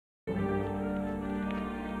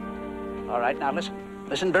All right, now listen.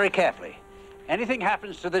 Listen very carefully. Anything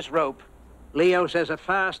happens to this rope, Leo says a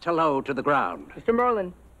fast hello to the ground. Mr.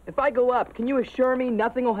 Merlin, if I go up, can you assure me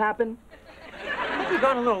nothing will happen? You've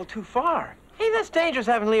gone a little too far. Hey, that's dangerous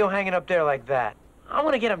having Leo hanging up there like that. I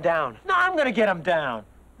want to get him down. No, I'm going to get him down.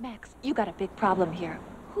 Max, you got a big problem here.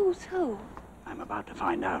 Who's who? I'm about to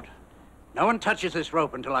find out. No one touches this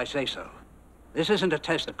rope until I say so. This isn't a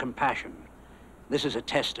test of compassion. This is a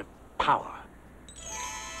test of power.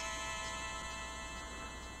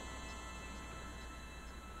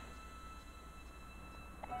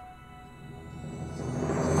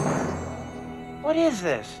 What is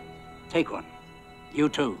this? Take one. You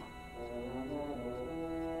too.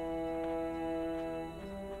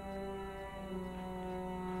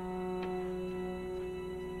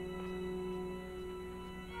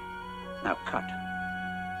 Now cut.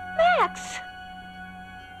 Max!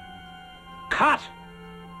 Cut!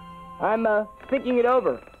 I'm, thinking it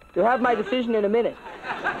over. You'll have my decision in a minute.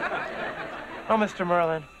 Oh, Mr.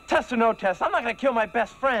 Merlin, test or no test, I'm not going to kill my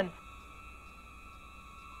best friend.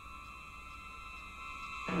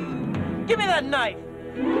 Give me that knife!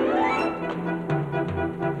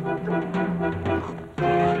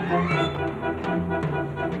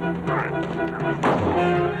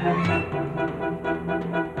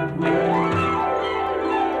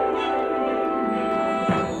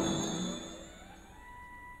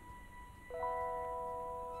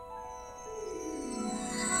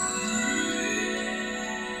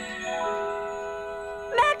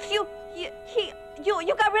 Max, you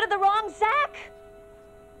got rid of the wrong Zac?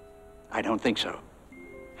 I don't think so.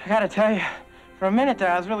 I gotta tell you, for a minute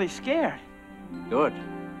there, I was really scared. Good.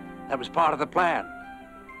 That was part of the plan.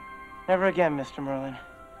 Never again, Mr. Merlin.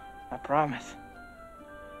 I promise.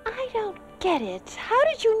 I don't get it. How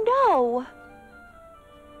did you know?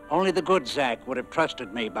 Only the good Zac would have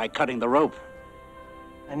trusted me by cutting the rope.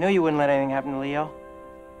 I knew you wouldn't let anything happen to Leo.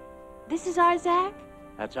 This is our Zac?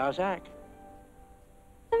 That's our Zac.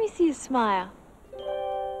 Let me see you smile.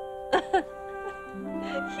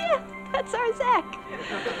 Yeah, that's our Zac.